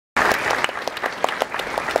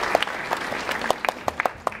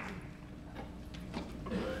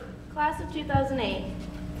of 2008.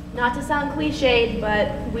 Not to sound cliched,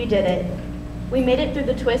 but we did it. We made it through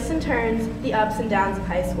the twists and turns, the ups and downs of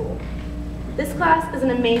high school. This class is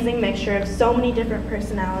an amazing mixture of so many different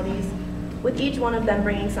personalities, with each one of them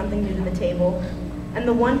bringing something new to the table. And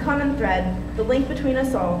the one common thread, the link between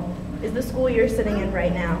us all, is the school you're sitting in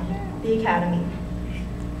right now, the Academy.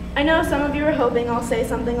 I know some of you are hoping I'll say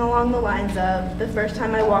something along the lines of, the first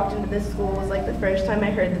time I walked into this school was like the first time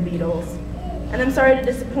I heard the Beatles. And I'm sorry to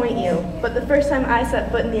disappoint you, but the first time I set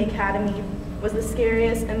foot in the Academy was the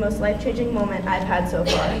scariest and most life-changing moment I've had so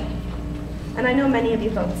far. And I know many of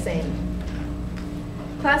you felt the same.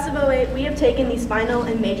 Class of '08, we have taken these final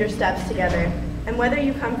and major steps together, and whether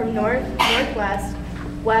you come from north, northwest,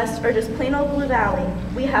 west, or just plain old Blue Valley,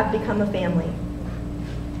 we have become a family.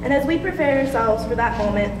 And as we prepare ourselves for that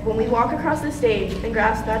moment, when we walk across the stage and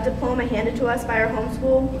grasp that diploma handed to us by our home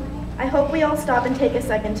school, I hope we all stop and take a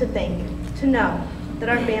second to think, to know that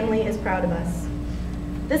our family is proud of us.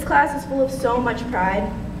 This class is full of so much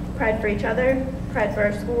pride, pride for each other, pride for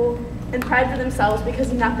our school, and pride for themselves,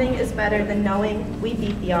 because nothing is better than knowing we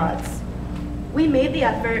beat the odds. We made the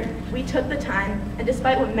effort, we took the time, and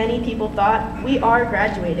despite what many people thought, we are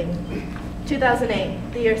graduating.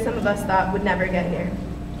 2008, the year some of us thought would never get here.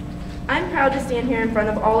 I'm proud to stand here in front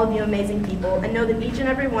of all of you amazing people and know that each and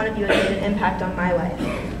every one of you has made an impact on my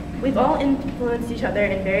life. We've all influenced each other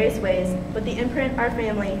in various ways, but the imprint our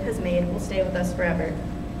family has made will stay with us forever.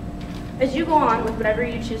 As you go on with whatever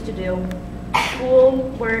you choose to do, school,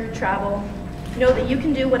 work, travel, know that you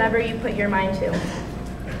can do whatever you put your mind to.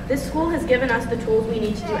 This school has given us the tools we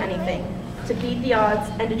need to do anything, to beat the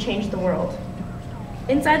odds and to change the world.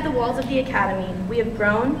 Inside the walls of the Academy, we have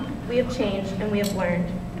grown, we have changed, and we have learned.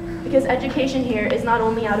 Because education here is not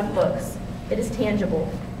only out of books, it is tangible.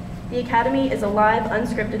 The Academy is a live,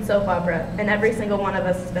 unscripted soap opera, and every single one of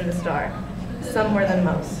us has been the star, some more than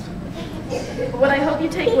most. What I hope you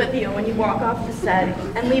take with you when you walk off the set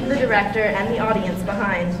and leave the director and the audience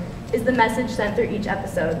behind is the message sent through each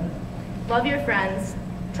episode. Love your friends,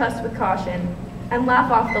 trust with caution, and laugh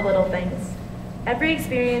off the little things. Every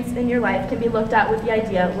experience in your life can be looked at with the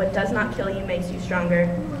idea what does not kill you makes you stronger.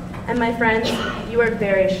 And my friends, you are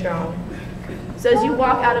very strong. So as you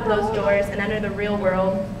walk out of those doors and enter the real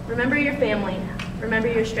world, remember your family, remember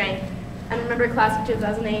your strength, and remember class of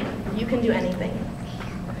 2008, you can do anything.